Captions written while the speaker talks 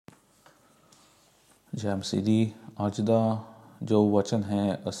ਜੈ ਮਸੀਹ ਦੀ। ਅੱਜ ਦਾ ਜੋ ਵਚਨ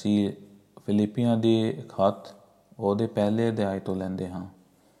ਹੈ ਅਸੀਂ ਫਿਲਿੱਪੀਆਂ ਦੇ ਖੱਤ ਉਹਦੇ ਪਹਿਲੇ ਅਧਿਆਏ ਤੋਂ ਲੈਂਦੇ ਹਾਂ।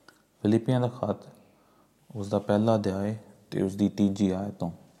 ਫਿਲਿੱਪੀਆਂ ਦਾ ਖੱਤ ਉਸ ਦਾ ਪਹਿਲਾ ਅਧਿਆਏ ਅਤੇ ਉਸ ਦੀ ਤੀਜੀ ਆਇਤ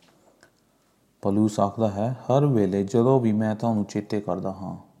ਤੋਂ। ਪੌਲੁਸ ਆਖਦਾ ਹੈ, ਹਰ ਵੇਲੇ ਜਦੋਂ ਵੀ ਮੈਂ ਤੁਹਾਨੂੰ ਚੇਤੇ ਕਰਦਾ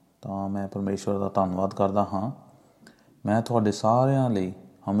ਹਾਂ ਤਾਂ ਮੈਂ ਪਰਮੇਸ਼ਵਰ ਦਾ ਧੰਨਵਾਦ ਕਰਦਾ ਹਾਂ। ਮੈਂ ਤੁਹਾਡੇ ਸਾਰਿਆਂ ਲਈ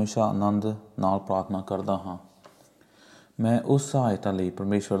ਹਮੇਸ਼ਾ ਆਨੰਦ ਨਾਲ ਪ੍ਰਾਰਥਨਾ ਕਰਦਾ ਹਾਂ। ਮੈਂ ਉਸ ਸਹਾਇਤਾ ਲਈ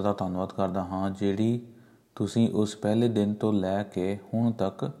ਪਰਮੇਸ਼ਵਰ ਦਾ ਧੰਨਵਾਦ ਕਰਦਾ ਹਾਂ ਜਿਹੜੀ ਤੁਸੀਂ ਉਸ ਪਹਿਲੇ ਦਿਨ ਤੋਂ ਲੈ ਕੇ ਹੁਣ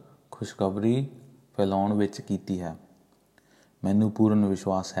ਤੱਕ ਖੁਸ਼ਖਬਰੀ ਫੈਲਾਉਣ ਵਿੱਚ ਕੀਤੀ ਹੈ। ਮੈਨੂੰ ਪੂਰਨ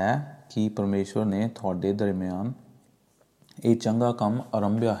ਵਿਸ਼ਵਾਸ ਹੈ ਕਿ ਪਰਮੇਸ਼ਵਰ ਨੇ ਤੁਹਾਡੇ ਦਰਮਿਆਨ ਇਹ ਚੰਗਾ ਕੰਮ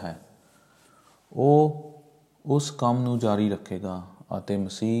ਆਰੰਭਿਆ ਹੈ। ਉਹ ਉਸ ਕੰਮ ਨੂੰ ਜਾਰੀ ਰੱਖੇਗਾ ਅਤੇ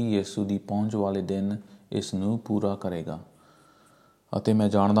ਮਸੀਹ ਯਿਸੂ ਦੀ ਪਹੁੰਚ ਵਾਲੇ ਦਿਨ ਇਸ ਨੂੰ ਪੂਰਾ ਕਰੇਗਾ। ਅਤੇ ਮੈਂ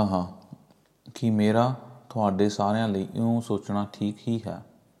ਜਾਣਦਾ ਹਾਂ ਕਿ ਮੇਰਾ ਤੁਹਾਡੇ ਸਾਰਿਆਂ ਲਈ ਇਉਂ ਸੋਚਣਾ ਠੀਕ ਹੀ ਹੈ।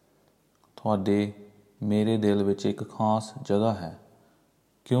 ਤੁਹਾਡੇ ਮੇਰੇ ਦਿਲ ਵਿੱਚ ਇੱਕ ਖਾਸ ਜਗ੍ਹਾ ਹੈ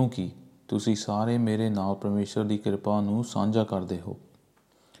ਕਿਉਂਕਿ ਤੁਸੀਂ ਸਾਰੇ ਮੇਰੇ ਨਾਲ ਪਰਮੇਸ਼ਵਰ ਦੀ ਕਿਰਪਾ ਨੂੰ ਸਾਂਝਾ ਕਰਦੇ ਹੋ।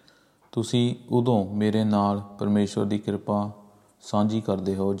 ਤੁਸੀਂ ਉਦੋਂ ਮੇਰੇ ਨਾਲ ਪਰਮੇਸ਼ਵਰ ਦੀ ਕਿਰਪਾ ਸਾਂਝੀ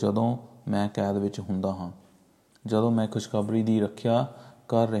ਕਰਦੇ ਹੋ ਜਦੋਂ ਮੈਂ ਕੈਦ ਵਿੱਚ ਹੁੰਦਾ ਹਾਂ, ਜਦੋਂ ਮੈਂ ਖੁਸ਼ਖਬਰੀ ਦੀ ਰੱਖਿਆ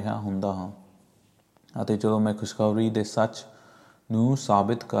ਕਰ ਰਿਹਾ ਹੁੰਦਾ ਹਾਂ ਅਤੇ ਜਦੋਂ ਮੈਂ ਖੁਸ਼ਖਬਰੀ ਦੇ ਸੱਚ ਨੂੰ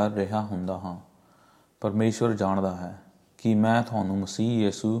ਸਾਬਿਤ ਕਰ ਰਿਹਾ ਹੁੰਦਾ ਹਾਂ। ਪਰਮੇਸ਼ਵਰ ਜਾਣਦਾ ਹੈ ਕਿ ਮੈਂ ਤੁਹਾਨੂੰ ਮਸੀਹ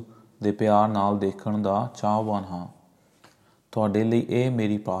ਯਿਸੂ ਦੇ ਪਿਆਰ ਨਾਲ ਦੇਖਣ ਦਾ ਚਾਹਵਾਨ ਹਾਂ। ਤੁਹਾਡੇ ਲਈ ਇਹ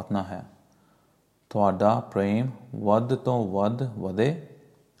ਮੇਰੀ ਪ੍ਰਾਰਥਨਾ ਹੈ, ਤੁਹਾਡਾ ਪ੍ਰੇਮ ਵੱਧ ਤੋਂ ਵੱਧ ਵਧੇ,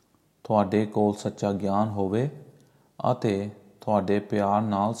 ਤੁਹਾਡੇ ਕੋਲ ਸੱਚਾ ਗਿਆਨ ਹੋਵੇ ਅਤੇ ਤੁਹਾਡੇ ਪਿਆਰ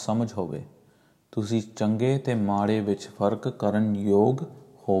ਨਾਲ ਸਮਝ ਹੋਵੇ। ਤੁਸੀਂ ਚੰਗੇ ਅਤੇ ਮਾੜੇ ਵਿੱਚ ਫਰਕ ਕਰਨ ਯੋਗ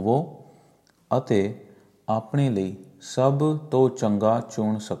ਹੋਵੋ ਅਤੇ ਆਪਣੇ ਲਈ ਸਭ ਤੋਂ ਚੰਗਾ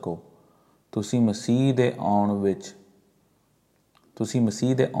ਚੁਣ ਸਕੋ। ਤੁਸੀਂ ਮਸੀਹ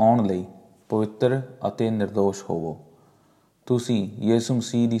ਦੇ ਆਉਣ ਲਈ ਪਵਿੱਤਰ ਅਤੇ ਨਿਰਦੋਸ਼ ਹੋਵੋ। ਤੁਸੀਂ ਯਿਸੂ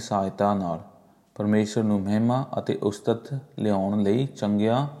ਮਸੀਹ ਦੀ ਸਹਾਇਤਾ ਨਾਲ ਪਰਮੇਸ਼ਵਰ ਨੂੰ ਮਹਿਮਾ ਅਤੇ ਉਸਤਤ ਲਿਆਉਣ ਲਈ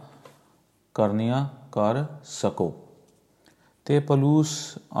ਚੰਗੀਆਂ ਕਰਨੀਆਂ ਕਰ ਸਕੋ। ਅਤੇ ਪੌਲੁਸ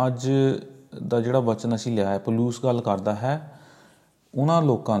ਅੱਜ ਦਾ ਜਿਹੜਾ ਵਚਨ ਅਸੀਂ ਲਿਆ ਹੈ, ਪੌਲੁਸ ਗੱਲ ਕਰਦਾ ਹੈ ਉਹਨਾਂ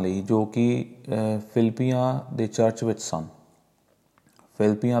ਲੋਕਾਂ ਲਈ ਜੋ ਕਿ ਫਿਲਿੱਪੀਆਂ ਦੇ ਚਰਚ ਵਿੱਚ ਸਨ।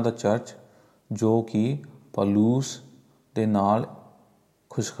 ਫਿਲਿੱਪੀਆਂ ਦਾ ਚਰਚ ਜੋ ਕਿ ਪੌਲੁਸ ਦੇ ਨਾਲ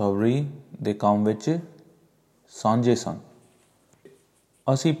ਖੁਸ਼ਖਬਰੀ ਦੇ ਕੰਮ ਵਿੱਚ ਸਾਂਝੇ ਸਨ।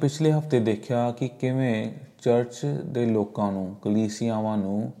 ਅਸੀਂ ਪਿਛਲੇ ਹਫ਼ਤੇ ਦੇਖਿਆ ਕਿ ਕਿਵੇਂ ਚਰਚ ਦੇ ਲੋਕਾਂ ਨੂੰ, ਕਲੀਸਿਆਵਾਂ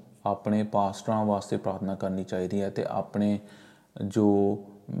ਨੂੰ ਆਪਣੇ ਪਾਸਟਰਾਂ ਵਾਸਤੇ ਪ੍ਰਾਰਥਨਾ ਕਰਨੀ ਚਾਹੀਦੀ ਹੈ ਅਤੇ ਆਪਣੇ ਜੋ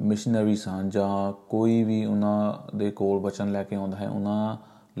ਮਿਸ਼ਨਰੀ ਸਨ ਜਾਂ ਕੋਈ ਵੀ ਉਹਨਾਂ ਦੇ ਕੋਲ ਵਚਨ ਲੈ ਕੇ ਆਉਂਦਾ ਹੈ ਉਹਨਾਂ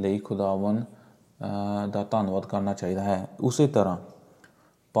ਲਈ ਖੁਦਾਵੰਦ ਦਾ ਧੰਨਵਾਦ ਕਰਨਾ ਚਾਹੀਦਾ ਹੈ। ਉਸੇ ਤਰ੍ਹਾਂ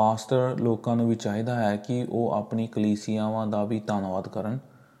ਪਾਸਟਰ ਲੋਕਾਂ ਨੂੰ ਵੀ ਚਾਹੀਦਾ ਹੈ ਕਿ ਉਹ ਆਪਣੀ ਕਲੀਸਿਆਵਾਂ ਦਾ ਵੀ ਧੰਨਵਾਦ ਕਰਨ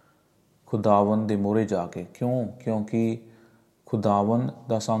ਖੁਦਾਵੰਦ ਦੇ ਮੂਹਰੇ ਜਾ ਕੇ। ਕਿਉਂਕਿ ਖੁਦਾਵੰਦ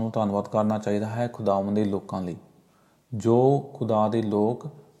ਦਾ ਸਾਨੂੰ ਧੰਨਵਾਦ ਕਰਨਾ ਚਾਹੀਦਾ ਹੈ ਖੁਦਾਵੰਦ ਦੇ ਲੋਕਾਂ ਲਈ, ਜੋ ਖੁਦਾ ਦੇ ਲੋਕ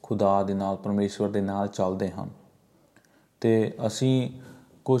ਖੁਦਾ ਦੇ ਨਾਲ, ਪਰਮੇਸ਼ਵਰ ਦੇ ਨਾਲ ਚੱਲਦੇ ਹਨ। ਅਤੇ ਅਸੀਂ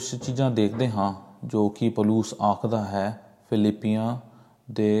ਕੁਛ ਚੀਜ਼ਾਂ ਦੇਖਦੇ ਹਾਂ ਜੋ ਕਿ ਪੌਲੁਸ ਆਖਦਾ ਹੈ ਫਿਲਿੱਪੀਆਂ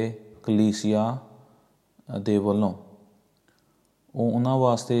ਦੇ ਕਲੀਸਿਆ ਦੇ ਵੱਲੋਂ। ਉਹ ਉਹਨਾਂ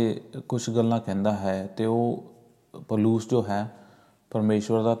ਵਾਸਤੇ ਕੁਛ ਗੱਲਾਂ ਕਹਿੰਦਾ ਹੈ ਅਤੇ ਉਹ ਪੌਲੁਸ ਜੋ ਹੈ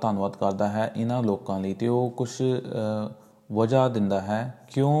ਪਰਮੇਸ਼ਵਰ ਦਾ ਧੰਨਵਾਦ ਕਰਦਾ ਹੈ ਇਹਨਾਂ ਲੋਕਾਂ ਲਈ। ਅਤੇ ਉਹ ਕੁਛ ਵਜ੍ਹਾ ਦਿੰਦਾ ਹੈ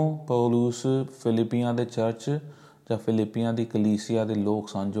ਕਿਉਂ ਪੌਲੁਸ ਫਿਲਿੱਪੀਆਂ ਦੇ ਚਰਚ ਜਾਂ ਫਿਲਿੱਪੀਆਂ ਦੀ ਕਲੀਸਿਆ ਦੇ ਲੋਕ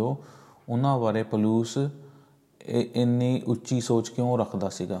ਸਨ ਜੋ ਉਹਨਾਂ ਬਾਰੇ ਪੌਲੁਸ ਇੰਨੀ ਉੱਚੀ ਸੋਚ ਕਿਉਂ ਰੱਖਦਾ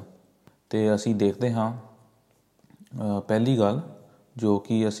ਸੀਗਾ। ਅਤੇ ਅਸੀਂ ਦੇਖਦੇ ਹਾਂ ਪਹਿਲੀ ਗੱਲ ਜੋ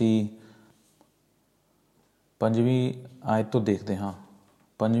ਕਿ ਅਸੀਂ 5ਵੀਂ ਆਇਤ ਤੋਂ ਦੇਖਦੇ ਹਾਂ।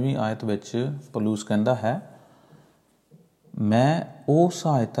 5ਵੀਂ ਆਇਤ ਵਿੱਚ ਪੌਲੁਸ ਕਹਿੰਦਾ ਹੈ, ਮੈਂ ਉਹ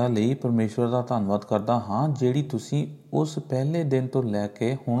ਸਹਾਇਤਾ ਲਈ ਪਰਮੇਸ਼ਵਰ ਦਾ ਧੰਨਵਾਦ ਕਰਦਾ ਹਾਂ ਜਿਹੜੀ ਤੁਸੀਂ ਉਸ ਪਹਿਲੇ ਦਿਨ ਤੋਂ ਲੈ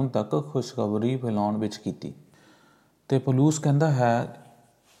ਕੇ ਹੁਣ ਤੱਕ ਖੁਸ਼ਖਬਰੀ ਫੈਲਾਉਣ ਵਿੱਚ ਕੀਤੀ। ਅਤੇ ਪੌਲੁਸ ਕਹਿੰਦਾ ਹੈ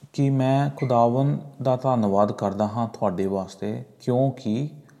ਕਿ ਮੈਂ ਖੁਦਾਵੰਦ ਦਾ ਧੰਨਵਾਦ ਕਰਦਾ ਹਾਂ ਤੁਹਾਡੇ ਵਾਸਤੇ ਕਿਉਂਕਿ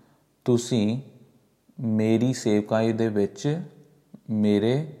ਤੁਸੀਂ ਮੇਰੀ ਸੇਵਕਾਈ ਦੇ ਵਿੱਚ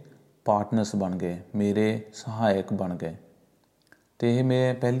ਮੇਰੇ ਪਾਰਟਨਰਸ ਬਣ ਗਏ, ਮੇਰੇ ਸਹਾਇਕ ਬਣ ਗਏ। ਅਤੇ ਇਹ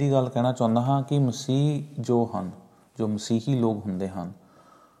ਮੈਂ ਪਹਿਲੀ ਗੱਲ ਕਹਿਣਾ ਚਾਹੁੰਦਾ ਹਾਂ ਕਿ ਮਸੀਹ ਜੋ ਹਨ, ਜੋ ਮਸੀਹੀ ਲੋਕ ਹੁੰਦੇ ਹਨ,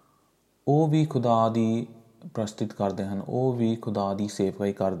 ਉਹ ਵੀ ਖੁਦਾ ਦੀ ਪ੍ਰਸਤੁਤ ਕਰਦੇ ਹਨ, ਉਹ ਵੀ ਖੁਦਾ ਦੀ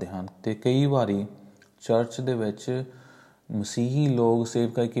ਸੇਵਕਾਈ ਕਰਦੇ ਹਨ। ਅਤੇ ਕਈ ਵਾਰੀ ਚਰਚ ਦੇ ਵਿੱਚ ਮਸੀਹੀ ਲੋਕ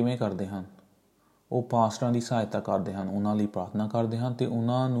ਸੇਵਕਾਈ ਕਿਵੇਂ ਕਰਦੇ ਹਨ? ਉਹ ਪਾਸਟਰਾਂ ਦੀ ਸਹਾਇਤਾ ਕਰਦੇ ਹਨ, ਉਹਨਾਂ ਲਈ ਪ੍ਰਾਰਥਨਾ ਕਰਦੇ ਹਨ ਅਤੇ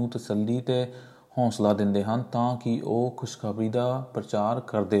ਉਹਨਾਂ ਨੂੰ ਤਸੱਲੀ ਅਤੇ ਹੌਸਲਾ ਦਿੰਦੇ ਹਨ ਤਾਂ ਕਿ ਉਹ ਖੁਸ਼ਖਬਰੀ ਦਾ ਪ੍ਰਚਾਰ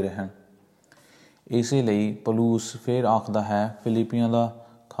ਕਰਦੇ ਰਹਿਣ। ਇਸੇ ਲਈ ਪੌਲੁਸ ਫਿਰ ਆਖਦਾ ਹੈ ਫਿਲਿੱਪੀਆਂ ਦਾ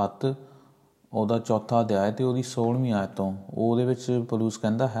ਖੱਤ ਉਹਦਾ 4 ਅਧਿਆਇ ਅਤੇ ਉਹਦੀ 16ਵੀਂ ਆਇਤ ਤੋਂ, ਉਹਦੇ ਵਿੱਚ ਪੌਲੁਸ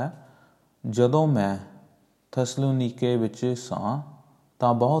ਕਹਿੰਦਾ ਹੈ, ਜਦੋਂ ਮੈਂ ਥੈਸਲੋਨੀਕੇ ਵਿੱਚ ਸਾਂ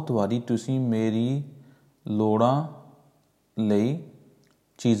ਤਾਂ ਬਹੁਤ ਵਾਰੀ ਤੁਸੀਂ ਮੇਰੀ ਲੋੜਾਂ ਲਈ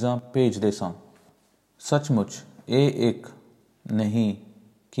ਚੀਜ਼ਾਂ ਭੇਜਦੇ ਸਨ। ਸੱਚਮੁੱਚ ਇਹ ਇੱਕ ਨਹੀਂ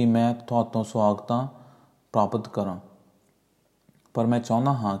ਕਿ ਮੈਂ ਤੁਹਾਤੋਂ ਸਵਾਗਤਾਂ ਪ੍ਰਾਪਤ ਕਰਾਂ, ਪਰ ਮੈਂ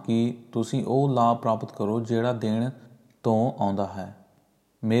ਚਾਹੁੰਦਾ ਹਾਂ ਕਿ ਤੁਸੀਂ ਉਹ ਲਾਭ ਪ੍ਰਾਪਤ ਕਰੋ ਜਿਹੜਾ ਦੇਣ ਤੋਂ ਆਉਂਦਾ ਹੈ।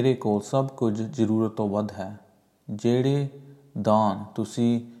 ਮੇਰੇ ਕੋਲ ਸਭ ਕੁਝ ਜ਼ਰੂਰਤ ਤੋਂ ਵੱਧ ਹੈ। ਜਿਹੜੇ ਦਾਨ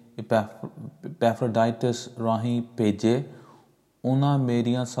ਤੁਸੀਂ ਐਪੈਫਰੋਡਾਈਟਸ ਰਾਹੀਂ ਭੇਜੇ, ਉਹਨਾਂ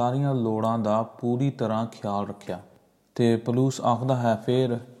ਮੇਰੀਆਂ ਸਾਰੀਆਂ ਲੋੜਾਂ ਦਾ ਪੂਰੀ ਤਰ੍ਹਾਂ ਖਿਆਲ ਰੱਖਿਆ। ਅਤੇ ਪੌਲੁਸ ਆਖਦਾ ਹੈ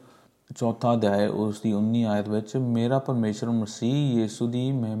ਫਿਰ 4 ਅਧਿਆਇ ਉਸ ਦੀ 19 ਆਇਤ ਵਿੱਚ, ਮੇਰਾ ਪਰਮੇਸ਼ਰ ਮਸੀਹ ਯਿਸੂ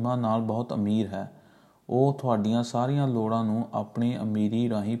ਦੀ ਮਹਿਮਾ ਨਾਲ ਬਹੁਤ ਅਮੀਰ ਹੈ। ਉਹ ਤੁਹਾਡੀਆਂ ਸਾਰੀਆਂ ਲੋੜਾਂ ਨੂੰ ਆਪਣੀ ਅਮੀਰੀ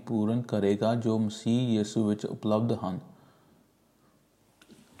ਰਾਹੀਂ ਪੂਰਨ ਕਰੇਗਾ ਜੋ ਮਸੀਹ ਯਿਸੂ ਵਿੱਚ ਉਪਲਬਧ ਹਨ।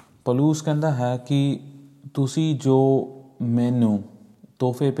 ਪੌਲੁਸ ਕਹਿੰਦਾ ਹੈ ਕਿ ਤੁਸੀਂ ਜੋ ਮੈਨੂੰ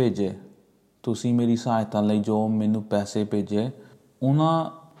ਤੋਹਫੇ ਭੇਜੇ, ਤੁਸੀਂ ਮੇਰੀ ਸਹਾਇਤਾ ਲਈ ਜੋ ਮੈਨੂੰ ਪੈਸੇ ਭੇਜੇ, ਉਹਨਾਂ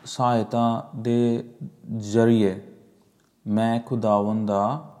ਸਹਾਇਤਾ ਦੇ ਜ਼ਰੀਏ ਮੈਂ ਖੁਦਾਵੰਦ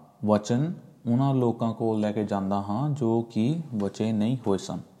ਦਾ ਵਚਨ ਉਹਨਾਂ ਲੋਕਾਂ ਕੋਲ ਲੈ ਕੇ ਜਾਂਦਾ ਹਾਂ ਜੋ ਕਿ ਬਚੇ ਨਹੀਂ ਹੋਏ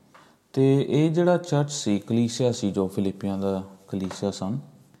ਸਨ। ਅਤੇ ਇਹ ਜਿਹੜਾ ਚਰਚ ਸੀ, ਕਲੀਸਿਆ ਸੀ, ਜੋ ਫਿਲਿੱਪੀਆਂ ਦਾ ਕਲੀਸਿਆ ਸਨ,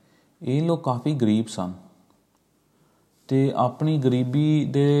 ਇਹ ਲੋਕ ਕਾਫੀ ਗਰੀਬ ਸਨ ਅਤੇ ਆਪਣੀ ਗਰੀਬੀ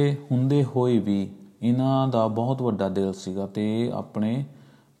ਦੇ ਹੁੰਦੇ ਹੋਏ ਵੀ ਇਹਨਾਂ ਦਾ ਬਹੁਤ ਵੱਡਾ ਦਿਲ ਸੀਗਾ ਅਤੇ ਆਪਣੇ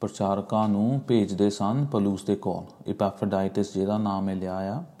ਪ੍ਰਚਾਰਕਾਂ ਨੂੰ ਭੇਜਦੇ ਸਨ ਪੌਲੁਸ ਦੇ ਕੋਲ। ਐਪੈਫਰੋਡਾਈਟਸ ਜਿਹਦਾ ਨਾਮ ਹੈ ਲਿਆ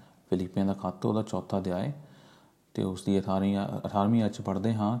ਆ ਫਿਲਿੱਪੀਆਂ ਦਾ ਖੱਤ, ਉਹਦਾ 4 ਅਧਿਆਇ ਅਤੇ ਉਸ ਦੀ 18ਵੀਂ ਆਇਤ 'ਚ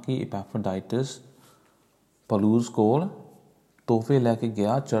ਪੜ੍ਹਦੇ ਹਾਂ ਕਿ ਐਪੈਫਰੋਡਾਈਟਸ ਪੌਲੁਸ ਕੋਲ ਤੋਹਫੇ ਲੈ ਕੇ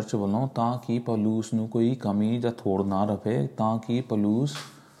ਗਿਆ ਚਰਚ ਵੱਲੋਂ, ਤਾਂ ਕਿ ਪੌਲੁਸ ਨੂੰ ਕੋਈ ਕਮੀ ਜਾਂ ਥੋੜ ਨਾ ਰਹੇ, ਤਾਂ ਕਿ ਪੌਲੁਸ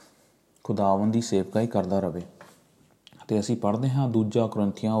ਖੁਦਾਵੰਦ ਦੀ ਸੇਵਕਾਈ ਕਰਦਾ ਰਹੇ। ਅਤੇ ਅਸੀਂ ਪੜ੍ਹਦੇ ਹਾਂ 2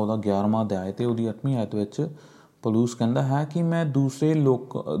 ਕੁਰਿੰਥੀਆਂ ਉਹਦਾ 11ਵਾਂ ਅਧਿਆਇ ਅਤੇ ਉਹਦੀ 8ਵੀਂ ਆਇਤ ਵਿੱਚ ਪੌਲੁਸ ਕਹਿੰਦਾ ਹੈ ਕਿ ਮੈਂ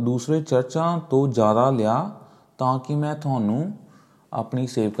ਦੂਸਰੇ ਚਰਚਾਂ ਤੋਂ ਜ਼ਿਆਦਾ ਲਿਆ ਤਾਂ ਕਿ ਮੈਂ ਤੁਹਾਨੂੰ ਆਪਣੀ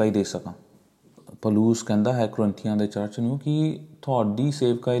ਸੇਵਕਾਈ ਦੇ ਸਕਾਂ। ਪੌਲੁਸ ਕਹਿੰਦਾ ਹੈ ਕੁਰਿੰਥੀਆਂ ਦੇ ਚਰਚ ਨੂੰ ਕਿ ਤੁਹਾਡੀ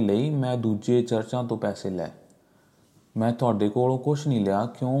ਸੇਵਕਾਈ ਲਈ ਮੈਂ ਦੂਜੇ ਚਰਚਾਂ ਤੋਂ ਪੈਸੇ ਲਏ। ਮੈਂ ਤੁਹਾਡੇ ਕੋਲੋਂ ਕੁਛ ਨਹੀਂ ਲਿਆ,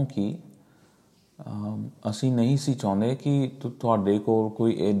 ਕਿਉਂਕਿ ਅਸੀਂ ਨਹੀਂ ਸੀ ਚਾਹੁੰਦੇ ਕਿ ਤੁਹਾਡੇ ਕੋਲ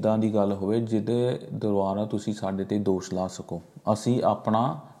ਕੋਈ ਇੱਦਾਂ ਦੀ ਗੱਲ ਹੋਵੇ ਜਿਹਦੇ ਦੁਆਰਾ ਤੁਸੀਂ ਸਾਡੇ 'ਤੇ ਦੋਸ਼ ਲਾ ਸਕੋ। ਅਸੀਂ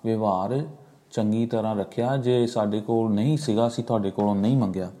ਆਪਣਾ ਵਿਵਹਾਰ ਚੰਗੀ ਤਰ੍ਹਾਂ ਰੱਖਿਆ। ਜੇ ਸਾਡੇ ਕੋਲ ਨਹੀਂ ਸੀਗਾ, ਅਸੀਂ ਤੁਹਾਡੇ ਕੋਲੋਂ ਨਹੀਂ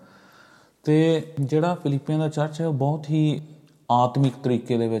ਮੰਗਿਆ। ਅਤੇ ਜਿਹੜਾ ਫਿਲਿੱਪੀਆਂ ਦਾ ਚਰਚ ਹੈ ਉਹ ਬਹੁਤ ਹੀ ਆਤਮਿਕ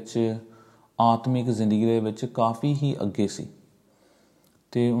ਤਰੀਕੇ ਦੇ ਵਿੱਚ, ਆਤਮਿਕ ਜ਼ਿੰਦਗੀ ਦੇ ਵਿੱਚ ਕਾਫੀ ਹੀ ਅੱਗੇ ਸੀ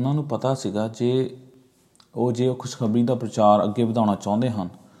ਅਤੇ ਉਹਨਾਂ ਨੂੰ ਪਤਾ ਸੀਗਾ ਜੇ ਉਹ ਖੁਸ਼ਖਬਰੀ ਦਾ ਪ੍ਰਚਾਰ ਅੱਗੇ ਵਧਾਉਣਾ ਚਾਹੁੰਦੇ ਹਨ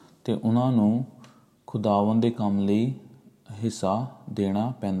ਅਤੇ ਉਹਨਾਂ ਨੂੰ ਖੁਦਾਵੰਦ ਦੇ ਕੰਮ ਲਈ ਹਿੱਸਾ ਦੇਣਾ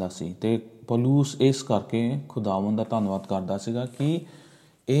ਪੈਂਦਾ ਸੀ। ਅਤੇ ਪੌਲੁਸ ਇਸ ਕਰਕੇ ਖੁਦਾਵੰਦ ਦਾ ਧੰਨਵਾਦ ਕਰਦਾ ਸੀਗਾ ਕਿ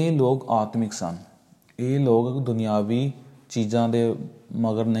ਇਹ ਲੋਕ ਆਤਮਿਕ ਸਨ। ਇਹ ਲੋਕ ਦੁਨਿਆਵੀ ਚੀਜ਼ਾਂ ਦੇ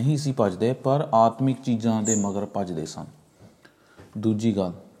ਮਗਰ ਨਹੀਂ ਸੀ ਭੱਜਦੇ, ਪਰ ਆਤਮਿਕ ਚੀਜ਼ਾਂ ਦੇ ਮਗਰ ਭੱਜਦੇ ਸਨ। ਦੂਜੀ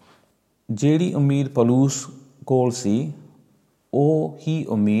ਗੱਲ, ਜਿਹੜੀ ਉਮੀਦ ਪੌਲੁਸ ਕੋਲ ਸੀ, ਉਹ ਹੀ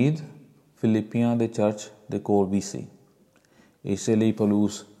ਉਮੀਦ ਫਿਲਿੱਪੀਆਂ ਦੇ ਚਰਚ ਦੇ ਕੋਲ ਵੀ ਸੀ। ਇਸੇ ਲਈ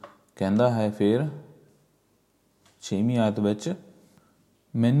ਪੌਲੁਸ ਕਹਿੰਦਾ ਹੈ ਫਿਰ 6ਵੀਂ ਆਇਤ ਵਿੱਚ,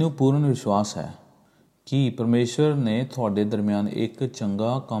 ਮੈਨੂੰ ਪੂਰਨ ਵਿਸ਼ਵਾਸ ਹੈ ਕਿ ਪਰਮੇਸ਼ਰ ਨੇ ਤੁਹਾਡੇ ਦਰਮਿਆਨ ਇੱਕ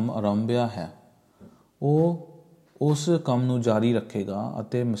ਚੰਗਾ ਕੰਮ ਆਰੰਭਿਆ ਹੈ। ਉਹ ਉਸ ਕੰਮ ਨੂੰ ਜਾਰੀ ਰੱਖੇਗਾ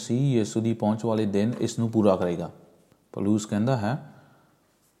ਅਤੇ ਮਸੀਹ ਯਿਸੂ ਦੀ ਪਹੁੰਚ ਵਾਲੇ ਦਿਨ ਇਸ ਨੂੰ ਪੂਰਾ ਕਰੇਗਾ। ਪੌਲੁਸ ਕਹਿੰਦਾ ਹੈ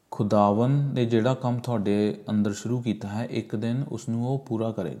ਖੁਦਾਵੰਦ ਨੇ ਜਿਹੜਾ ਕੰਮ ਤੁਹਾਡੇ ਅੰਦਰ ਸ਼ੁਰੂ ਕੀਤਾ ਹੈ, ਇੱਕ ਦਿਨ ਉਸ ਨੂੰ ਉਹ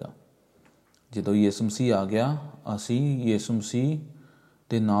ਪੂਰਾ ਕਰੇਗਾ। ਜਦੋਂ ਯਿਸੂ ਮਸੀਹ ਆ ਗਿਆ, ਅਸੀਂ ਯਿਸੂ ਮਸੀਹ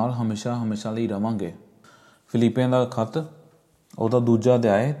ਦੇ ਨਾਲ ਹਮੇਸ਼ਾ ਲਈ ਰਵਾਂਗੇ। ਫਿਲਿੱਪੀਆਂ ਦਾ ਖੱਤ ਉਹਦਾ 2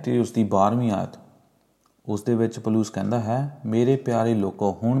 ਅਧਿਆਇ ਅਤੇ ਉਸ ਦੀ 12ਵੀਂ ਆਇਤ, ਉਸ ਦੇ ਵਿੱਚ ਪੌਲੁਸ ਕਹਿੰਦਾ ਹੈ, ਮੇਰੇ ਪਿਆਰੇ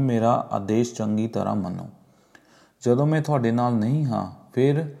ਲੋਕੋ, ਹੁਣ ਮੇਰਾ ਆਦੇਸ਼ ਚੰਗੀ ਤਰ੍ਹਾਂ ਮੰਨੋ। ਜਦੋਂ ਮੈਂ ਤੁਹਾਡੇ ਨਾਲ ਨਹੀਂ ਹਾਂ,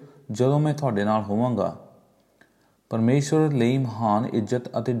 ਫਿਰ ਜਦੋਂ ਮੈਂ ਤੁਹਾਡੇ ਨਾਲ ਹੋਵਾਂਗਾ, ਪਰਮੇਸ਼ਵਰ ਲਈ ਮਹਾਨ ਇੱਜ਼ਤ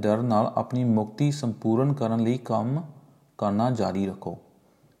ਅਤੇ ਡਰ ਨਾਲ ਆਪਣੀ ਮੁਕਤੀ ਸੰਪੂਰਨ ਕਰਨ ਲਈ ਕੰਮ ਕਰਨਾ ਜਾਰੀ ਰੱਖੋ,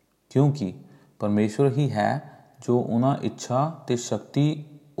 ਕਿਉਂਕਿ ਪਰਮੇਸ਼ਵਰ ਹੀ ਹੈ ਜੋ ਉਹਨਾਂ ਇੱਛਾ ਅਤੇ ਸ਼ਕਤੀ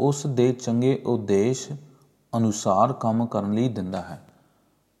ਉਸ ਦੇ ਚੰਗੇ ਉਦੇਸ਼ ਅਨੁਸਾਰ ਕੰਮ ਕਰਨ ਲਈ ਦਿੰਦਾ ਹੈ।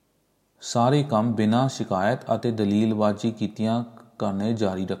 ਸਾਰੇ ਕੰਮ ਬਿਨਾਂ ਸ਼ਿਕਾਇਤ ਅਤੇ ਦਲੀਲਬਾਜ਼ੀ ਕੀਤਿਆਂ ਕਰਨੇ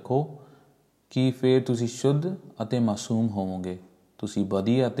ਜਾਰੀ ਰੱਖੋ ਕਿ ਫਿਰ ਤੁਸੀਂ ਸ਼ੁੱਧ ਅਤੇ ਮਾਸੂਮ ਹੋਵੋਗੇ। ਤੁਸੀਂ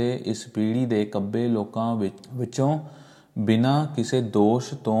ਬਦੀ ਅਤੇ ਇਸ ਪੀੜ੍ਹੀ ਦੇ ਕੱਬੇ ਲੋਕਾਂ ਵਿੱਚੋਂ ਬਿਨਾਂ ਕਿਸੇ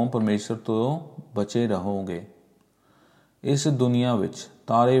ਦੋਸ਼ ਤੋਂ ਪਰਮੇਸ਼ਰ ਤੋਂ ਬਚੇ ਰਹੋਗੇ। ਇਸ ਦੁਨੀਆ ਵਿੱਚ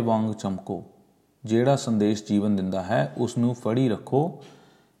ਤਾਰੇ ਵਾਂਗ ਚਮਕੋ। ਜਿਹੜਾ ਸੰਦੇਸ਼ ਜੀਵਨ ਦਿੰਦਾ ਹੈ, ਉਸ ਨੂੰ ਫੜੀ ਰੱਖੋ।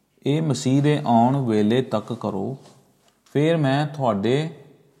 ਇਹ ਮਸੀਹ ਦੇ ਆਉਣ ਵੇਲੇ ਤੱਕ ਕਰੋ, ਫਿਰ ਮੈਂ ਤੁਹਾਡੇ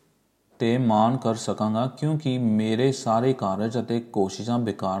 'ਤੇ ਮਾਣ ਕਰ ਸਕਾਂਗਾ, ਕਿਉਂਕਿ ਮੇਰੇ ਸਾਰੇ ਕਾਰਜ ਅਤੇ ਕੋਸ਼ਿਸ਼ਾਂ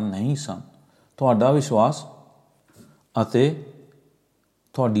ਬੇਕਾਰ ਨਹੀਂ ਸਨ। ਤੁਹਾਡਾ ਵਿਸ਼ਵਾਸ ਅਤੇ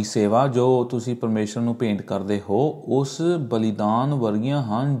ਤੁਹਾਡੀ ਸੇਵਾ ਜੋ ਤੁਸੀਂ ਪਰਮੇਸ਼ਰ ਨੂੰ ਭੇਂਟ ਕਰਦੇ ਹੋ ਉਸ ਬਲੀਦਾਨ ਵਰਗੀਆਂ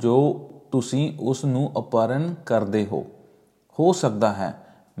ਹਨ ਜੋ ਤੁਸੀਂ ਉਸ ਨੂੰ ਅਰਪਣ ਕਰਦੇ ਹੋ ਸਕਦਾ ਹੈ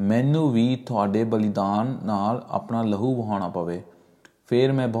ਮੈਨੂੰ ਵੀ ਤੁਹਾਡੇ ਬਲੀਦਾਨ ਨਾਲ ਆਪਣਾ ਲਹੂ ਵਹਾਉਣਾ ਪਵੇ,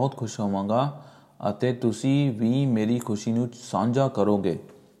 ਫਿਰ ਮੈਂ ਬਹੁਤ ਖੁਸ਼ ਹੋਵਾਂਗਾ ਅਤੇ ਤੁਸੀਂ ਵੀ ਮੇਰੀ ਖੁਸ਼ੀ ਨੂੰ ਸਾਂਝਾ ਕਰੋਗੇ।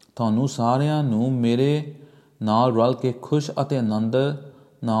 ਤੁਹਾਨੂੰ ਸਾਰਿਆਂ ਨੂੰ ਮੇਰੇ ਨਾਲ ਰਲ ਕੇ ਖੁਸ਼ ਅਤੇ ਆਨੰਦ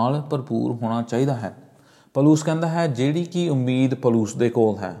ਨਾਲ ਭਰਪੂਰ ਹੋਣਾ ਚਾਹੀਦਾ ਹੈ। ਪੌਲੁਸ ਕਹਿੰਦਾ ਹੈ ਜਿਹੜੀ ਕਿ ਉਮੀਦ ਪੌਲੁਸ ਦੇ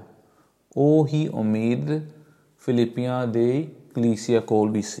ਕੋਲ ਹੈ ਉਹ ਹੀ ਉਮੀਦ ਫਿਲਿੱਪੀਆਂ ਦੇ ਕਲੀਸਿਆ ਕੋਲ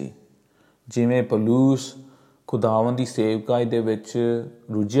ਵੀ ਸੀ। ਜਿਵੇਂ ਪੌਲੁਸ ਖੁਦਾਵੰਦ ਦੀ ਸੇਵਕਾਈ ਦੇ ਵਿੱਚ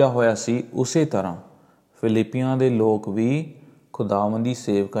ਰੁੱਝਿਆ ਹੋਇਆ ਸੀ, ਉਸੇ ਤਰ੍ਹਾਂ ਫਿਲਿੱਪੀਆਂ ਦੇ ਲੋਕ ਵੀ ਖੁਦਾਵੰਦ ਦੀ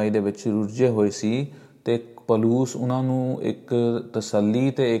ਸੇਵਕਾਈ ਦੇ ਵਿੱਚ ਰੁੱਝੇ ਹੋਏ ਸੀ ਅਤੇ ਪੌਲੁਸ ਉਹਨਾਂ ਨੂੰ ਇੱਕ ਤਸੱਲੀ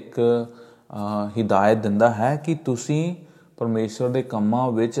ਅਤੇ ਇੱਕ ਹਿਦਾਇਤ ਦਿੰਦਾ ਹੈ ਕਿ ਤੁਸੀਂ ਪਰਮੇਸ਼ਰ ਦੇ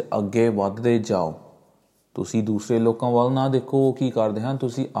ਕੰਮਾਂ ਵਿੱਚ ਅੱਗੇ ਵੱਧਦੇ ਜਾਓ। ਤੁਸੀਂ ਦੂਸਰੇ ਲੋਕਾਂ ਵੱਲ ਨਾ ਦੇਖੋ ਉਹ ਕੀ ਕਰਦੇ ਹਨ,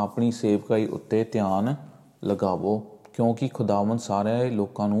 ਤੁਸੀਂ ਆਪਣੀ ਸੇਵਕਾਈ ਉੱਤੇ ਧਿਆਨ ਲਗਾਵੋ ਕਿਉਂਕਿ ਖੁਦਾਵੰਦ ਸਾਰੇ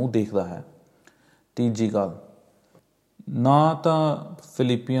ਲੋਕਾਂ ਨੂੰ ਦੇਖਦਾ ਹੈ। ਤੀਜੀ ਗੱਲ, ਨਾ ਤਾਂ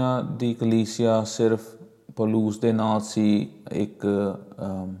ਫਿਲਿੱਪੀਆਂ ਦੀ ਕਲੀਸਿਆ ਸਿਰਫ ਪੌਲੁਸ ਦੇ ਨਾਲ ਸੀ ਇੱਕ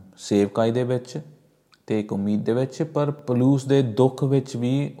ਸੇਵਕਾਈ ਦੇ ਵਿੱਚ ਅਤੇ ਇੱਕ ਉਮੀਦ ਦੇ ਵਿੱਚ, ਪਰ ਪੌਲੁਸ ਦੇ ਦੁੱਖ ਵਿੱਚ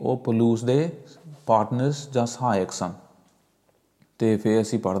ਵੀ ਉਹ ਪੌਲੁਸ ਦੇ ਪਾਰਟਨਰਸ ਜਾਂ ਸਹਾਇਕ ਸਨ। ਅਤੇ ਫਿਰ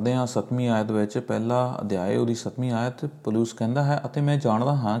ਅਸੀਂ ਪੜ੍ਹਦੇ ਹਾਂ 7ਵੀਂ ਆਇਤ ਵਿੱਚ, ਪਹਿਲਾ ਅਧਿਆਇ ਉਹਦੀ 7ਵੀਂ ਆਇਤ, ਪੌਲੁਸ ਕਹਿੰਦਾ ਹੈ ਅਤੇ ਮੈਂ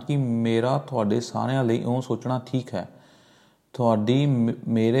ਜਾਣਦਾ ਹਾਂ ਕਿ ਮੇਰਾ ਤੁਹਾਡੇ ਸਾਰਿਆਂ ਲਈ ਉਹ ਸੋਚਣਾ ਠੀਕ ਹੈ। ਤੁਹਾਡੀ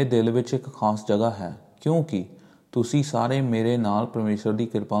ਮੇਰੇ ਦਿਲ ਵਿੱਚ ਇੱਕ ਖਾਸ ਜਗ੍ਹਾ ਹੈ ਕਿਉਂਕਿ ਤੁਸੀਂ ਸਾਰੇ ਮੇਰੇ ਨਾਲ ਪਰਮੇਸ਼ਰ ਦੀ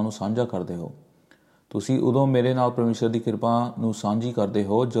ਕਿਰਪਾ ਨੂੰ ਸਾਂਝਾ ਕਰਦੇ ਹੋ। ਤੁਸੀਂ ਉਦੋਂ ਮੇਰੇ ਨਾਲ ਪਰਮੇਸ਼ਰ ਦੀ ਕਿਰਪਾ ਨੂੰ ਸਾਂਝੀ ਕਰਦੇ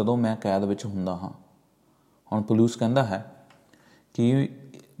ਹੋ ਜਦੋਂ ਮੈਂ ਕੈਦ ਵਿੱਚ ਹੁੰਦਾ ਹਾਂ। ਹੁਣ ਪੌਲੁਸ ਕਹਿੰਦਾ ਹੈ ਕਿ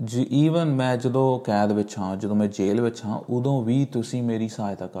ਈਵਨ ਮੈਂ ਜਦੋਂ ਕੈਦ ਵਿੱਚ ਹਾਂ, ਜਦੋਂ ਮੈਂ ਜੇਲ੍ਹ ਵਿੱਚ ਹਾਂ, ਉਦੋਂ ਵੀ ਤੁਸੀਂ ਮੇਰੀ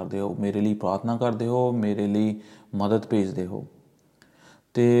ਸਹਾਇਤਾ ਕਰਦੇ ਹੋ, ਮੇਰੇ ਲਈ ਪ੍ਰਾਰਥਨਾ ਕਰਦੇ ਹੋ, ਮੇਰੇ ਲਈ ਮਦਦ ਭੇਜਦੇ ਹੋ।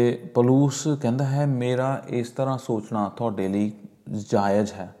 ਅਤੇ ਪੌਲੁਸ ਕਹਿੰਦਾ ਹੈ ਮੇਰਾ ਇਸ ਤਰ੍ਹਾਂ ਸੋਚਣਾ ਤੁਹਾਡੇ ਲਈ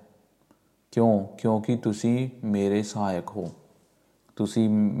ਜਾਇਜ਼ ਹੈ। ਕਿਉਂਕਿ ਤੁਸੀਂ ਮੇਰੇ ਸਹਾਇਕ ਹੋ, ਤੁਸੀਂ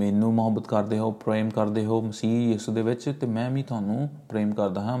ਮੈਨੂੰ ਮੁਹੱਬਤ ਕਰਦੇ ਹੋ, ਪ੍ਰੇਮ ਕਰਦੇ ਹੋ ਮਸੀਹ ਯਿਸੂ ਦੇ ਵਿੱਚ, ਅਤੇ ਮੈਂ ਵੀ ਤੁਹਾਨੂੰ ਪ੍ਰੇਮ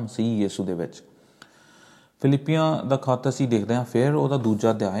ਕਰਦਾ ਹਾਂ ਮਸੀਹ ਯਿਸੂ ਦੇ ਵਿੱਚ। ਫਿਲਿੱਪੀਆਂ ਦਾ ਖੱਤ ਅਸੀਂ ਦੇਖਦੇ ਹਾਂ ਫਿਰ ਉਹਦਾ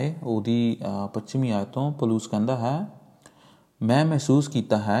ਦੂਜਾ ਅਧਿਆਇ ਉਹਦੀ 25ਵੀਂ ਆਇਤ ਤੋਂ। ਪੌਲੁਸ ਕਹਿੰਦਾ ਹੈ ਮੈਂ ਮਹਿਸੂਸ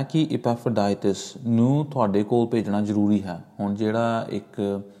ਕੀਤਾ ਹੈ ਕਿ ਇਪੈਫਰਡਾਈਟਸ ਨੂੰ ਤੁਹਾਡੇ ਕੋਲ ਭੇਜਣਾ ਜ਼ਰੂਰੀ ਹੈ। ਹੁਣ ਜਿਹੜਾ ਇੱਕ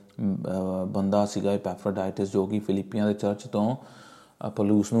ਬੰਦਾ ਸੀਗਾ ਇਪੈਫਰਡਾਈਟਸ ਜੋ ਕਿ ਫਿਲਿੱਪੀਆਂ ਦੇ ਚਰਚ ਤੋਂ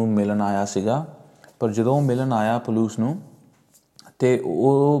ਪੌਲੁਸ ਨੂੰ ਮਿਲਣ ਆਇਆ ਸੀਗਾ, ਪਰ ਜਦੋਂ ਉਹ ਮਿਲਣ ਆਇਆ ਪੌਲੁਸ ਨੂੰ ਅਤੇ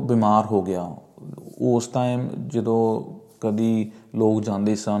ਉਹ ਬਿਮਾਰ ਹੋ ਗਿਆ। ਉਸ ਟਾਈਮ ਜਦੋਂ ਕਦੀ ਲੋਕ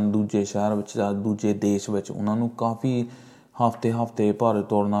ਜਾਂਦੇ ਸਨ ਦੂਜੇ ਸ਼ਹਿਰ ਵਿੱਚ ਜਾਂ ਦੂਜੇ ਦੇਸ਼ ਵਿੱਚ, ਉਹਨਾਂ ਨੂੰ ਕਾਫੀ ਹਫ਼ਤੇ ਭਰ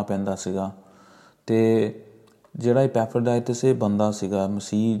ਤੁਰਨਾ ਪੈਂਦਾ ਸੀਗਾ। ਅਤੇ ਜਿਹੜਾ ਇਪੈਫਰਡਾਈਟਸ ਇਹ ਬੰਦਾ ਸੀਗਾ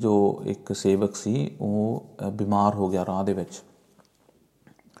ਮਸੀਹ ਜੋ ਇੱਕ ਸੇਵਕ ਸੀ, ਉਹ ਬਿਮਾਰ ਹੋ ਗਿਆ ਰਾਹ ਦੇ ਵਿੱਚ।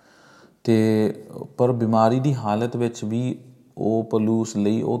 ਅਤੇ ਪਰ ਬਿਮਾਰੀ ਦੀ ਹਾਲਤ ਵਿੱਚ ਵੀ ਉਹ ਪੌਲੁਸ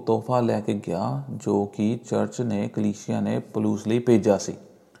ਲਈ ਉਹ ਤੋਹਫਾ ਲੈ ਕੇ ਗਿਆ ਜੋ ਕਿ ਚਰਚ ਨੇ ਕਲੀਸਿਆ ਨੇ ਪੌਲੁਸ ਲਈ ਭੇਜਿਆ ਸੀ।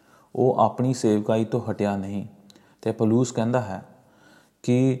 ਉਹ ਆਪਣੀ ਸੇਵਕਾਈ ਤੋਂ ਹਟਿਆ ਨਹੀਂ। ਅਤੇ ਪੌਲੁਸ ਕਹਿੰਦਾ ਹੈ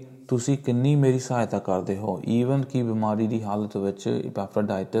ਕਿ ਤੁਸੀਂ ਕਿੰਨੀ ਮੇਰੀ ਸਹਾਇਤਾ ਕਰਦੇ ਹੋ। ਈਵਨ ਕਿ ਬਿਮਾਰੀ ਦੀ ਹਾਲਤ ਵਿੱਚ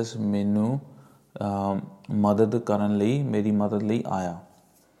ਇਪੈਫਰਡਾਈਟਸ ਮੈਨੂੰ ਮਦਦ ਕਰਨ ਲਈ, ਮੇਰੀ ਮਦਦ ਲਈ ਆਇਆ।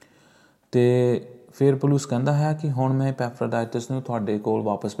 ਅਤੇ ਫਿਰ ਪੌਲੁਸ ਕਹਿੰਦਾ ਹੈ ਕਿ ਹੁਣ ਮੈਂ ਇਪੈਫਰਡਾਈਟਸ ਨੂੰ ਤੁਹਾਡੇ ਕੋਲ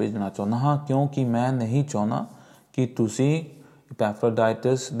ਵਾਪਸ ਭੇਜਣਾ ਚਾਹੁੰਦਾ ਹਾਂ ਕਿਉਂਕਿ ਮੈਂ ਨਹੀਂ ਚਾਹੁੰਦਾ ਕਿ ਤੁਸੀਂ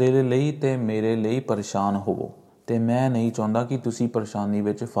ਇਪੈਫਰਡਾਈਟਸ ਦੇ ਲਈ ਅਤੇ ਮੇਰੇ ਲਈ ਪਰੇਸ਼ਾਨ ਹੋਵੋ, ਅਤੇ ਮੈਂ ਨਹੀਂ ਚਾਹੁੰਦਾ ਕਿ ਤੁਸੀਂ ਪਰੇਸ਼ਾਨੀ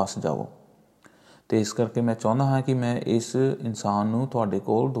ਵਿੱਚ ਫਸ ਜਾਵੋ। ਅਤੇ ਇਸ ਕਰਕੇ ਮੈਂ ਚਾਹੁੰਦਾ ਹਾਂ ਕਿ ਮੈਂ ਇਸ ਇਨਸਾਨ ਨੂੰ ਤੁਹਾਡੇ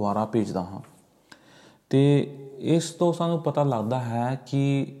ਕੋਲ ਦੁਬਾਰਾ ਭੇਜਦਾ ਹਾਂ। ਅਤੇ ਇਸ ਤੋਂ ਸਾਨੂੰ ਪਤਾ ਲੱਗਦਾ ਹੈ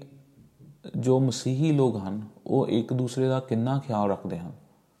ਕਿ ਜੋ ਮਸੀਹੀ ਲੋਕ ਹਨ ਉਹ ਇੱਕ ਦੂਸਰੇ ਦਾ ਕਿੰਨਾ ਖਿਆਲ ਰੱਖਦੇ ਹਨ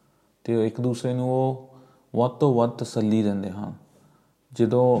ਅਤੇ ਇੱਕ ਦੂਸਰੇ ਨੂੰ ਉਹ ਵੱਧ ਤੋਂ ਵੱਧ ਤਸੱਲੀ ਦਿੰਦੇ ਹਨ।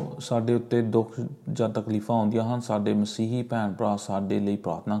 ਜਦੋਂ ਸਾਡੇ ਉੱਤੇ ਦੁੱਖ ਜਾਂ ਤਕਲੀਫਾਂ ਆਉਂਦੀਆਂ ਹਨ, ਸਾਡੇ ਮਸੀਹੀ ਭੈਣ ਭਰਾ ਸਾਡੇ ਲਈ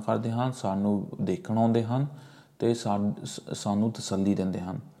ਪ੍ਰਾਰਥਨਾ ਕਰਦੇ ਹਨ, ਸਾਨੂੰ ਦੇਖਣ ਆਉਂਦੇ ਹਨ ਅਤੇ ਸਾਨੂੰ ਤਸੱਲੀ ਦਿੰਦੇ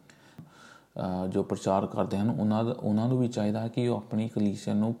ਹਨ। ਜੋ ਪ੍ਰਚਾਰ ਕਰਦੇ ਹਨ ਉਹਨਾਂ ਨੂੰ ਵੀ ਚਾਹੀਦਾ ਹੈ ਕਿ ਉਹ ਆਪਣੀ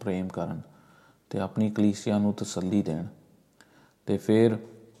ਕਲੀਸਿਆ ਨੂੰ ਪ੍ਰੇਮ ਕਰਨ ਅਤੇ ਆਪਣੀ ਕਲੀਸਿਆ ਨੂੰ ਤਸੱਲੀ ਦੇਣ। ਅਤੇ ਫਿਰ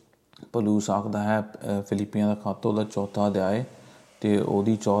ਪੌਲੁਸ ਆਖਦਾ ਹੈ ਫਿਲਿੱਪੀਆਂ ਦਾ ਖੱਤ ਉਹਦਾ 4 ਅਧਿਆਇ ਅਤੇ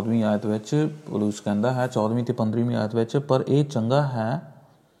ਉਹਦੀ 14ਵੀਂ ਆਇਤ ਵਿੱਚ ਪੌਲੁਸ ਕਹਿੰਦਾ ਹੈ 14ਵੀਂ ਅਤੇ 15ਵੀਂ ਆਇਤ ਵਿੱਚ, ਪਰ ਇਹ ਚੰਗਾ ਹੈ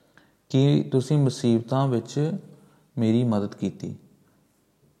ਕਿ ਤੁਸੀਂ ਮੁਸੀਬਤਾਂ ਵਿੱਚ ਮੇਰੀ ਮਦਦ ਕੀਤੀ।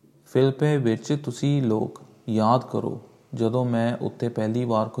 ਫਿਲਿੱਪੀ ਵਿੱਚ ਤੁਸੀਂ ਲੋਕ ਯਾਦ ਕਰੋ ਜਦੋਂ ਮੈਂ ਉੱਥੇ ਪਹਿਲੀ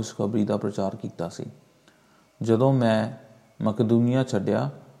ਵਾਰ ਖੁਸ਼ਖਬਰੀ ਦਾ ਪ੍ਰਚਾਰ ਕੀਤਾ ਸੀ। ਜਦੋਂ ਮੈਂ ਮਕਦੂਨੀਆ ਛੱਡਿਆ,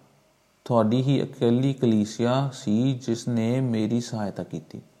 ਤੁਹਾਡੀ ਹੀ ਇਕੱਲੀ ਕਲੀਸਿਆ ਸੀ ਜਿਸ ਨੇ ਮੇਰੀ ਸਹਾਇਤਾ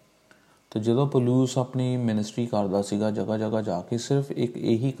ਕੀਤੀ। ਅਤੇ ਜਦੋਂ ਪੌਲੁਸ ਆਪਣੀ ਮਿਨਿਸਟਰੀ ਕਰਦਾ ਸੀਗਾ ਜਗ੍ਹਾ ਜਗ੍ਹਾ ਜਾ ਕੇ, ਸਿਰਫ ਇੱਕ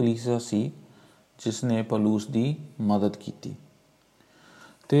ਇਹੀ ਕਲੀਸਿਆ ਸੀ ਜਿਸ ਨੇ ਪੌਲੁਸ ਦੀ ਮਦਦ ਕੀਤੀ।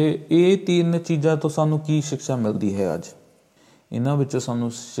 ਤੇ ਇਹ ਤਿੰਨ ਚੀਜ਼ਾਂ ਤੋਂ ਸਾਨੂੰ ਕੀ ਸਿੱਖਿਆ ਮਿਲਦੀ ਹੈ ਅੱਜ? ਇਹਨਾਂ ਵਿੱਚੋਂ ਸਾਨੂੰ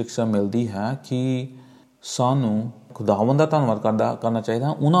ਸਿੱਖਿਆ ਮਿਲਦੀ ਹੈ ਕਿ ਸਾਨੂੰ ਖੁਦਾਵੰਦ ਦਾ ਧੰਨਵਾਦ ਕਰਨਾ ਚਾਹੀਦਾ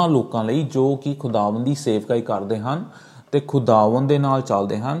ਉਹਨਾਂ ਲੋਕਾਂ ਲਈ ਜੋ ਕਿ ਖੁਦਾਵੰਦ ਦੀ ਸੇਵਕਾਈ ਕਰਦੇ ਹਨ ਅਤੇ ਖੁਦਾਵੰਦ ਦੇ ਨਾਲ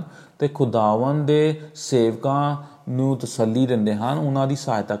ਚੱਲਦੇ ਹਨ ਅਤੇ ਖੁਦਾਵੰਦ ਦੇ ਸੇਵਕਾਂ ਨੂੰ ਤਸੱਲੀ ਦਿੰਦੇ ਹਨ, ਉਹਨਾਂ ਦੀ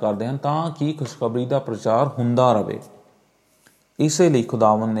ਸਹਾਇਤਾ ਕਰਦੇ ਹਨ ਤਾਂ ਕਿ ਖੁਸ਼ਖਬਰੀ ਦਾ ਪ੍ਰਚਾਰ ਹੁੰਦਾ ਰਹੇ। ਇਸੇ ਲਈ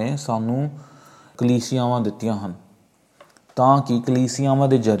ਖੁਦਾਵੰਦ ਨੇ ਸਾਨੂੰ ਕਲੀਸਿਆਵਾਂ ਦਿੱਤੀਆਂ ਹਨ ਤਾਂ ਕਿ ਕਲੀਸਿਆਵਾਂ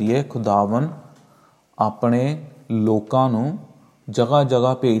ਦੇ ਜ਼ਰੀਏ ਖੁਦਾਵੰਦ ਆਪਣੇ ਲੋਕਾਂ ਨੂੰ ਜਗ੍ਹਾ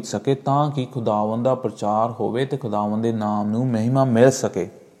ਜਗ੍ਹਾ ਭੇਜ ਸਕੇ ਤਾਂ ਕਿ ਖੁਦਾਵੰਦ ਦਾ ਪ੍ਰਚਾਰ ਹੋਵੇ ਅਤੇ ਖੁਦਾਵੰਦ ਦੇ ਨਾਮ ਨੂੰ ਮਹਿਮਾ ਮਿਲ ਸਕੇ।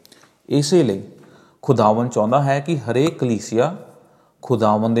 ਇਸੇ ਲਈ ਖੁਦਾਵੰਦ ਚਾਹੁੰਦਾ ਹੈ ਕਿ ਹਰੇਕ ਕਲੀਸਿਆ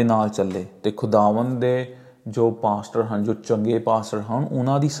ਖੁਦਾਵੰਦ ਦੇ ਨਾਲ ਚੱਲੇ ਅਤੇ ਖੁਦਾਵੰਦ ਦੇ ਜੋ ਪਾਸਟਰ ਹਨ, ਜੋ ਚੰਗੇ ਪਾਸਟਰ ਹਨ,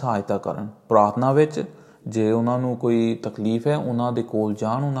 ਉਹਨਾਂ ਦੀ ਸਹਾਇਤਾ ਕਰਨ ਪ੍ਰਾਰਥਨਾ ਵਿੱਚ। ਜੇ ਉਹਨਾਂ ਨੂੰ ਕੋਈ ਤਕਲੀਫ ਹੈ ਉਹਨਾਂ ਦੇ ਕੋਲ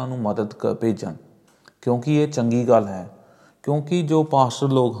ਜਾਣ, ਉਹਨਾਂ ਨੂੰ ਮਦਦ ਭੇਜਣ, ਕਿਉਂਕਿ ਇਹ ਚੰਗੀ ਗੱਲ ਹੈ। ਕਿਉਂਕਿ ਜੋ ਪਾਸਟਰ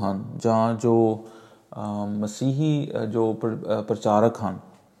ਲੋਕ ਹਨ ਜਾਂ ਜੋ ਮਸੀਹੀ ਜੋ ਪ੍ਰਚਾਰਕ ਹਨ,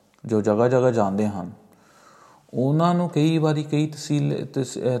 ਜੋ ਜਗ੍ਹਾ ਜਗ੍ਹਾ ਜਾਂਦੇ ਹਨ, ਉਹਨਾਂ ਨੂੰ ਕਈ ਵਾਰੀ ਕਈ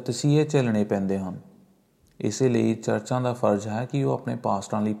ਤਸੀਹੇ ਝੱਲਣੇ ਪੈਂਦੇ ਹਨ। ਇਸੇ ਲਈ ਚਰਚਾਂ ਦਾ ਫਰਜ਼ ਹੈ ਕਿ ਉਹ ਆਪਣੇ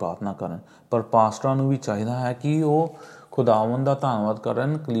ਪਾਸਟਰਾਂ ਲਈ ਪ੍ਰਾਰਥਨਾ ਕਰਨ, ਪਰ ਪਾਸਟਰਾਂ ਨੂੰ ਵੀ ਚਾਹੀਦਾ ਹੈ ਕਿ ਉਹ ਖੁਦਾਵੰਦ ਦਾ ਧੰਨਵਾਦ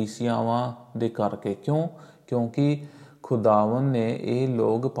ਕਰਨ ਕਲੀਸਿਆਵਾਂ ਦੇ ਕਰਕੇ। ਕਿਉਂਕਿ ਖੁਦਾਵੰਦ ਨੇ ਇਹ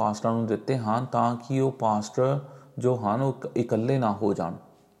ਲੋਕ ਪਾਸਟਰਾਂ ਨੂੰ ਦਿੱਤੇ ਹਨ ਤਾਂ ਕਿ ਉਹ ਪਾਸਟਰ ਜੋ ਹਨ ਉਹ ਇਕੱਲੇ ਨਾ ਹੋ ਜਾਣ।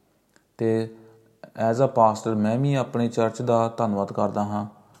 ਅਤੇ ਐਜ਼ ਅ ਪਾਸਟਰ ਮੈਂ ਵੀ ਆਪਣੇ ਚਰਚ ਦਾ ਧੰਨਵਾਦ ਕਰਦਾ ਹਾਂ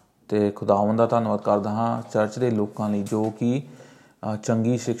ਅਤੇ ਖੁਦਾਵੰਦ ਦਾ ਧੰਨਵਾਦ ਕਰਦਾ ਹਾਂ ਚਰਚ ਦੇ ਲੋਕਾਂ ਲਈ ਜੋ ਕਿ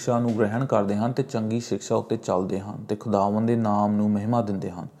ਚੰਗੀ ਸਿੱਖਿਆ ਨੂੰ ਗ੍ਰਹਿਣ ਕਰਦੇ ਹਨ ਅਤੇ ਚੰਗੀ ਸਿੱਖਿਆ ਉੱਤੇ ਚੱਲਦੇ ਹਨ ਅਤੇ ਖੁਦਾਵੰਦ ਦੇ ਨਾਮ ਨੂੰ ਮਹਿਮਾ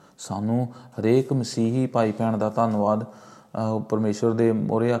ਦਿੰਦੇ ਹਨ। ਸਾਨੂੰ ਹਰੇਕ ਮਸੀਹੀ ਭਾਈ ਭੈਣ ਦਾ ਧੰਨਵਾਦ ਪਰਮੇਸ਼ਵਰ ਦੇ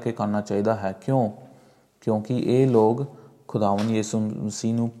ਮੂਹਰੇ ਆ ਕੇ ਕਰਨਾ ਚਾਹੀਦਾ ਹੈ। ਕਿਉਂਕਿ ਇਹ ਲੋਕ ਖੁਦਾਵੰਦ ਯਿਸੂ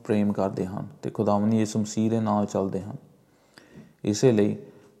ਮਸੀਹ ਨੂੰ ਪ੍ਰੇਮ ਕਰਦੇ ਹਨ ਅਤੇ ਖੁਦਾਵੰਦ ਯਿਸੂ ਮਸੀਹ ਦੇ ਨਾਲ ਚੱਲਦੇ ਹਨ। ਇਸੇ ਲਈ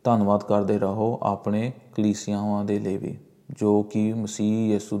ਧੰਨਵਾਦ ਕਰਦੇ ਰਹੋ ਆਪਣੇ ਕਲੀਸਿਆਵਾਂ ਦੇ ਲਈ ਵੀ ਜੋ ਕਿ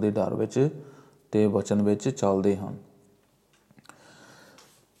ਮਸੀਹ ਯਿਸੂ ਦੇ ਡਰ ਵਿੱਚ ਅਤੇ ਵਚਨ ਵਿੱਚ ਚੱਲਦੇ ਹਨ।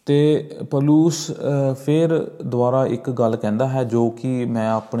 ਅਤੇ ਪੌਲੁਸ ਫਿਰ ਦੁਬਾਰਾ ਇੱਕ ਗੱਲ ਕਹਿੰਦਾ ਹੈ ਜੋ ਕਿ ਮੈਂ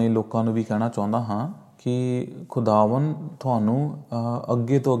ਆਪਣੇ ਲੋਕਾਂ ਨੂੰ ਵੀ ਕਹਿਣਾ ਚਾਹੁੰਦਾ ਹਾਂ ਕਿ ਖੁਦਾਵੰਦ ਤੁਹਾਨੂੰ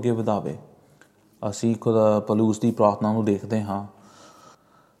ਅੱਗੇ ਤੋਂ ਅੱਗੇ ਵਧਾਵੇ। ਅਸੀਂ ਪੌਲੁਸ ਦੀ ਪ੍ਰਾਰਥਨਾ ਨੂੰ ਦੇਖਦੇ ਹਾਂ।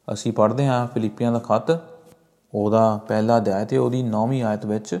 ਅਸੀਂ ਪੜ੍ਹਦੇ ਹਾਂ ਫਿਲਿੱਪੀਆਂ ਦਾ ਖੱਤ, ਉਹਦਾ ਪਹਿਲਾ ਅਧਿਆਇ ਅਤੇ ਉਹਦੀ 9ਵੀਂ ਆਇਤ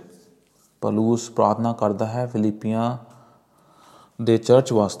ਵਿੱਚ ਪੌਲੁਸ ਪ੍ਰਾਰਥਨਾ ਕਰਦਾ ਹੈ ਫਿਲਿੱਪੀਆਂ ਦੇ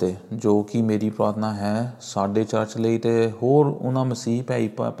ਚਰਚ ਵਾਸਤੇ, ਜੋ ਕਿ ਮੇਰੀ ਪ੍ਰਾਰਥਨਾ ਹੈ ਸਾਡੇ ਚਰਚ ਲਈ ਅਤੇ ਹੋਰ ਉਹਨਾਂ ਮਸੀਹ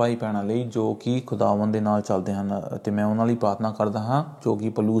ਭਾਈ ਭੈਣਾਂ ਲਈ ਜੋ ਕਿ ਖੁਦਾਵੰਦ ਦੇ ਨਾਲ ਚੱਲਦੇ ਹਨ। ਅਤੇ ਮੈਂ ਉਹਨਾਂ ਲਈ ਪ੍ਰਾਰਥਨਾ ਕਰਦਾ ਹਾਂ ਜੋ ਕਿ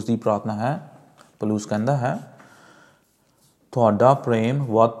ਪੌਲੁਸ ਦੀ ਪ੍ਰਾਰਥਨਾ ਹੈ। ਪੌਲੁਸ ਕਹਿੰਦਾ ਹੈ, ਤੁਹਾਡਾ ਪ੍ਰੇਮ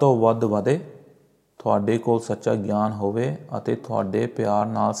ਵੱਧ ਤੋਂ ਵੱਧ ਵਧੇ, ਤੁਹਾਡੇ ਕੋਲ ਸੱਚਾ ਗਿਆਨ ਹੋਵੇ ਅਤੇ ਤੁਹਾਡੇ ਪਿਆਰ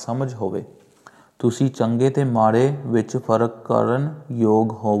ਨਾਲ ਸਮਝ ਹੋਵੇ। ਤੁਸੀਂ ਚੰਗੇ ਅਤੇ ਮਾੜੇ ਵਿੱਚ ਫਰਕ ਕਰਨ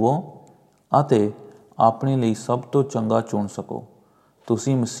ਯੋਗ ਹੋਵੋ ਅਤੇ ਆਪਣੇ ਲਈ ਸਭ ਤੋਂ ਚੰਗਾ ਚੁਣ ਸਕੋ।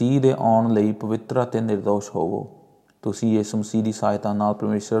 ਤੁਸੀਂ ਮਸੀਹ ਦੇ ਆਉਣ ਲਈ ਪਵਿੱਤਰ ਅਤੇ ਨਿਰਦੋਸ਼ ਹੋਵੋ। ਤੁਸੀਂ ਯਿਸੂ ਮਸੀਹ ਦੀ ਸਹਾਇਤਾ ਨਾਲ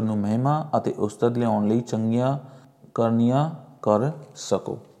ਪਰਮੇਸ਼ਵਰ ਨੂੰ ਮਹਿਮਾ ਅਤੇ ਉਸਤਤ ਲਿਆਉਣ ਲਈ ਚੰਗੀਆਂ ਕਰਨੀਆਂ ਕਰ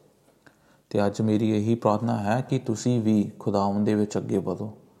ਸਕੋ। ਅਤੇ ਅੱਜ ਮੇਰੀ ਇਹੀ ਪ੍ਰਾਰਥਨਾ ਹੈ ਕਿ ਤੁਸੀਂ ਵੀ ਖੁਦਾਵੰਦ ਦੇ ਵਿੱਚ ਅੱਗੇ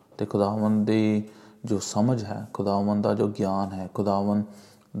ਵਧੋ ਅਤੇ ਖੁਦਾਵੰਦ ਦੀ ਜੋ ਸਮਝ ਹੈ, ਖੁਦਾਵੰਦ ਦਾ ਜੋ ਗਿਆਨ ਹੈ, ਖੁਦਾਵੰਦ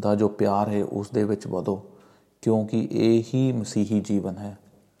ਦਾ ਜੋ ਪਿਆਰ ਹੈ ਉਸ ਦੇ ਵਿੱਚ ਵਧੋ, ਕਿਉਂਕਿ ਇਹ ਹੀ ਮਸੀਹੀ ਜੀਵਨ ਹੈ।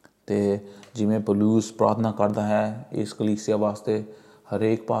 ਅਤੇ ਜਿਵੇਂ ਪੌਲੁਸ ਪ੍ਰਾਰਥਨਾ ਕਰਦਾ ਹੈ ਇਸ ਕਲੀਸਿਆ ਵਾਸਤੇ,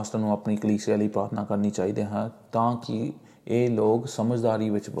 ਹਰੇਕ ਪਾਸਟਰ ਨੂੰ ਆਪਣੀ ਕਲੀਸਿਆ ਲਈ ਪ੍ਰਾਰਥਨਾ ਕਰਨੀ ਚਾਹੀਦੀ ਹੈ ਤਾਂ ਕਿ ਇਹ ਲੋਕ ਸਮਝਦਾਰੀ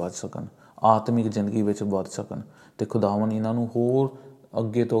ਵਿੱਚ ਵੱਧ ਸਕਣ, ਆਤਮਿਕ ਜ਼ਿੰਦਗੀ ਵਿੱਚ ਵੱਧ ਸਕਣ ਅਤੇ ਖੁਦਾਵੰਦ ਇਹਨਾਂ ਨੂੰ ਹੋਰ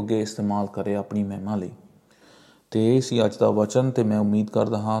ਅੱਗੇ ਤੋਂ ਅੱਗੇ ਇਸਤੇਮਾਲ ਕਰੇ ਆਪਣੀ ਮਹਿਮਾ ਲਈ। ਅਤੇ ਇਹ ਸੀ ਅੱਜ ਦਾ ਵਚਨ ਅਤੇ ਮੈਂ ਉਮੀਦ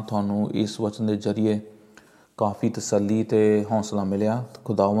ਕਰਦਾ ਹਾਂ ਤੁਹਾਨੂੰ ਇਸ ਵਚਨ ਦੇ ਜ਼ਰੀਏ ਕਾਫੀ ਤਸੱਲੀ ਅਤੇ ਹੌਸਲਾ ਮਿਲਿਆ।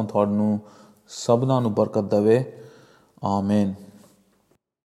 ਖੁਦਾਵੰਦ ਤੁਹਾਨੂੰ ਸਭਨਾਂ ਨੂੰ ਬਰਕਤ ਦੇਵੇ। ਆਮੀਨ।